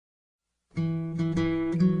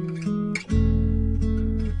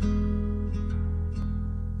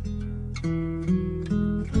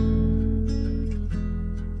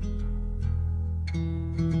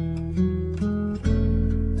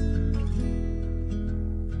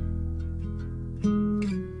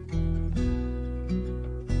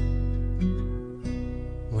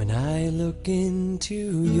look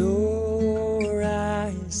into your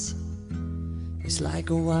eyes, it's like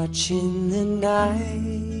watching the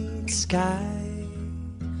night sky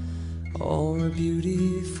or a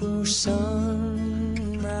beautiful sunrise.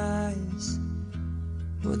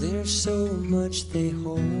 Well, there's so much they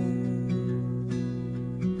hold,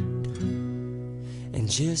 and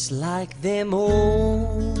just like them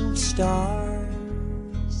old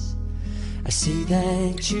stars, I see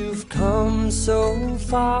that you've come so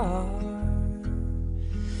far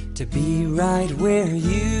to be right where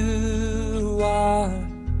you are.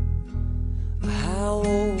 How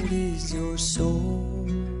old is your soul?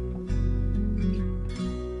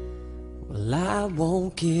 Well, I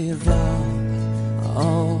won't give up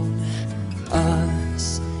on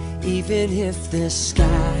us, even if the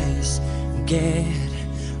skies get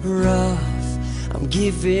rough. I'm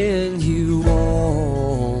giving you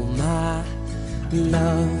all my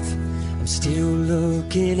love. I'm still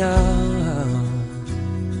looking up,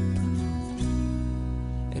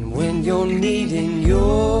 and when you're needing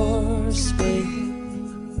your space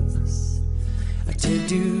to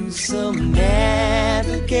do some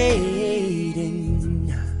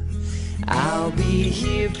navigating, I'll be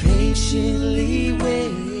here patiently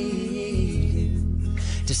waiting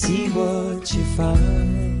to see what you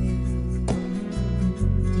find.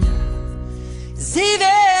 'Cause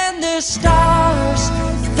even the stars,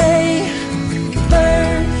 they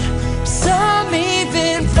burn, some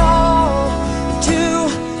even fall to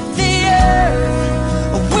the earth.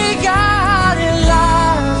 We got a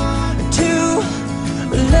lot to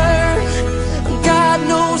learn. God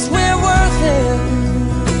knows we're worth it.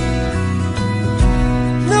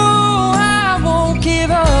 No, I won't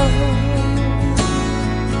give up.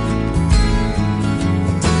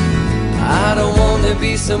 I don't want to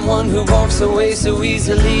be someone who walks away so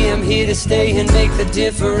easily. I'm here to stay and make the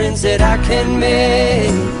difference that I can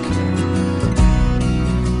make.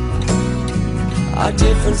 Our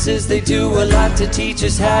differences, they do a lot to teach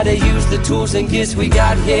us how to use the tools and gifts we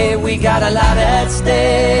got here. We got a lot at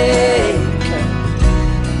stake,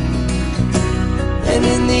 and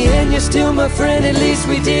in the end you're still my friend. At least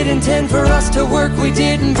we did intend for us to work. We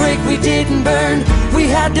didn't break, we didn't burn. We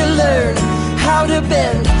had to learn how to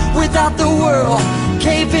bend without the world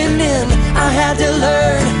caving in. I had to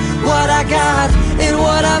learn what I got and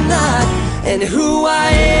what I'm not, and who I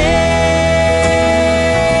am.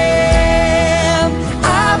 I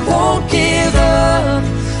won't give up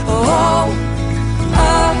on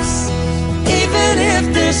us, even if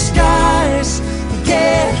the skies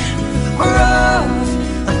get rough.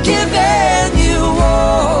 I'm giving you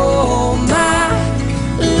all my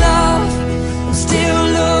love. I'm still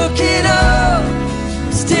looking up,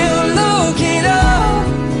 still looking up.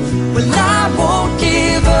 Well, I won't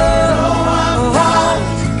give up on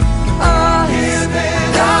us.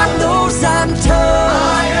 God knows I'm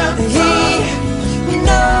tough. He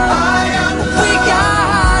knows we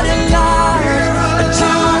got a lot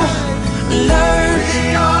to learn.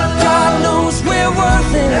 God knows we're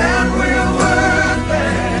worth it.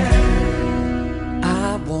 I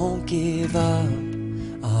won't give up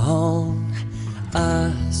on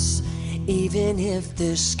us, even if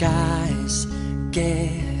the skies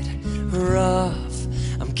get rough.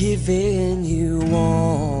 I'm giving you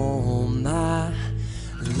all my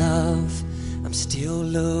love. I'm still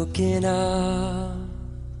looking up.